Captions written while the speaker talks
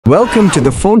Welcome to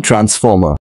the Phone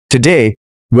Transformer. Today,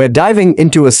 we're diving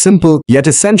into a simple yet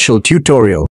essential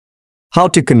tutorial. How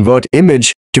to convert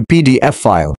image to PDF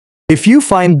file. If you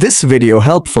find this video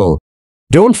helpful,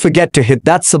 don't forget to hit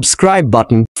that subscribe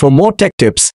button for more tech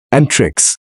tips and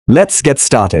tricks. Let's get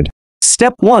started.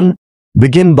 Step 1.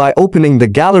 Begin by opening the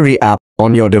Gallery app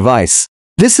on your device.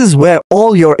 This is where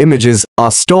all your images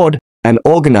are stored and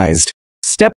organized.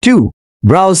 Step 2.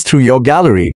 Browse through your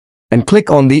gallery and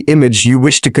click on the image you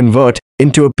wish to convert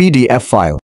into a PDF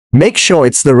file. Make sure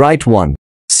it's the right one.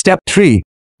 Step 3.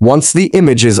 Once the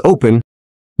image is open,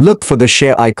 look for the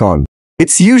share icon.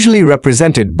 It's usually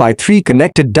represented by 3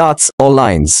 connected dots or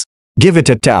lines. Give it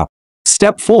a tap.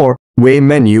 Step 4. A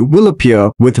menu will appear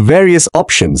with various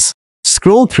options.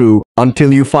 Scroll through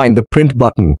until you find the print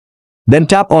button. Then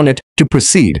tap on it to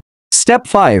proceed. Step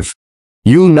 5.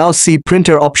 You'll now see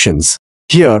printer options.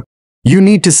 Here, you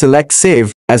need to select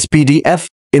Save as PDF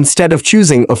instead of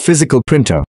choosing a physical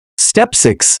printer. Step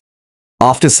 6.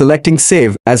 After selecting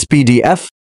Save as PDF,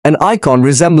 an icon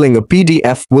resembling a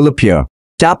PDF will appear.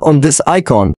 Tap on this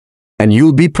icon, and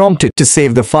you'll be prompted to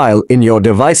save the file in your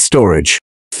device storage.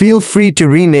 Feel free to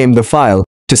rename the file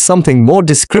to something more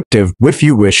descriptive if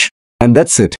you wish. And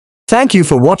that's it. Thank you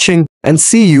for watching, and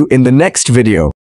see you in the next video.